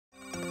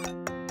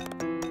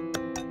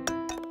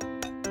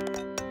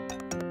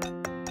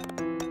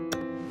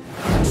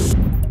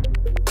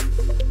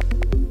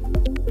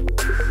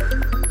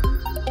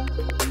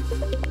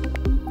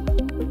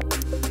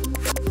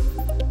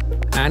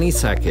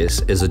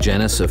Anisakis is a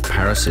genus of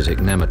parasitic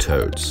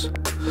nematodes,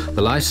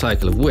 the life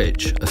cycle of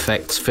which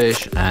affects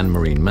fish and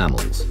marine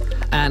mammals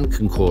and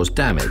can cause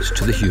damage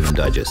to the human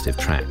digestive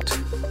tract.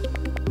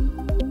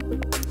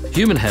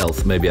 Human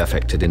health may be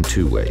affected in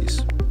two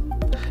ways: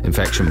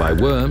 infection by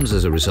worms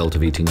as a result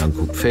of eating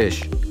uncooked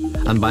fish,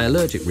 and by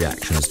allergic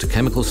reactions to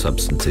chemical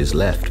substances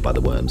left by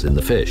the worms in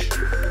the fish.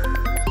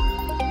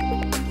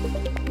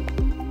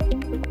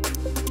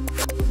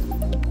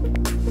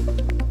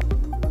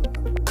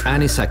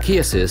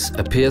 Anisakis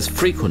appears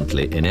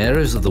frequently in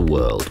areas of the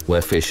world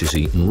where fish is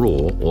eaten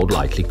raw or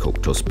lightly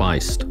cooked or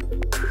spiced.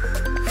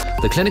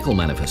 The clinical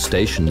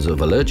manifestations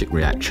of allergic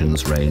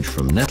reactions range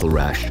from nettle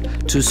rash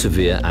to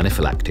severe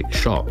anaphylactic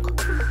shock.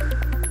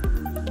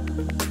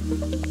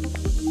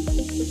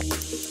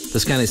 The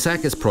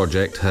SCANISAKIS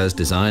project has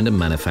designed and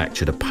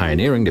manufactured a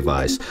pioneering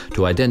device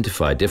to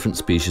identify different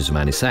species of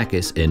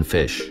Anisakis in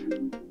fish.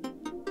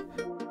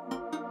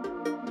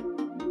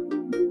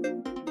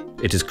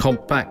 It is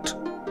compact,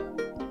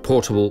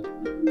 portable,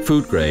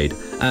 food grade,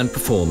 and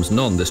performs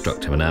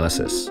non-destructive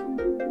analysis.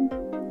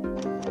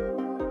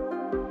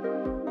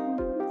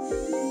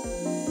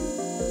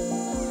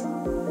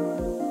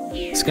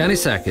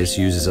 SCANISAKIS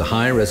uses a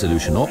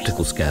high-resolution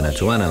optical scanner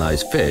to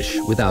analyze fish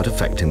without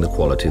affecting the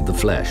quality of the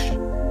flesh,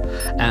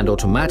 and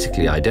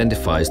automatically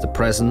identifies the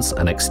presence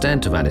and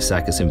extent of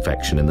Anisakis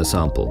infection in the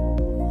sample.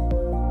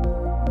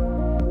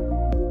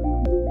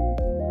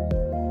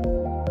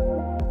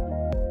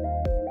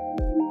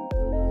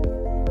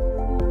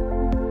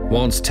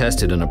 Once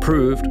tested and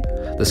approved,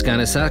 the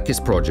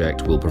SCANISAKIS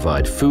project will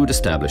provide food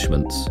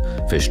establishments,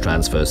 fish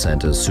transfer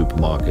centers,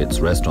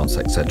 supermarkets, restaurants,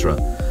 etc.,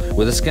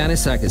 with a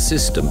SCANISAKIS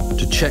system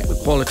to check the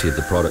quality of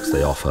the products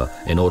they offer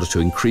in order to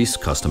increase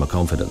customer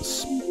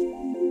confidence.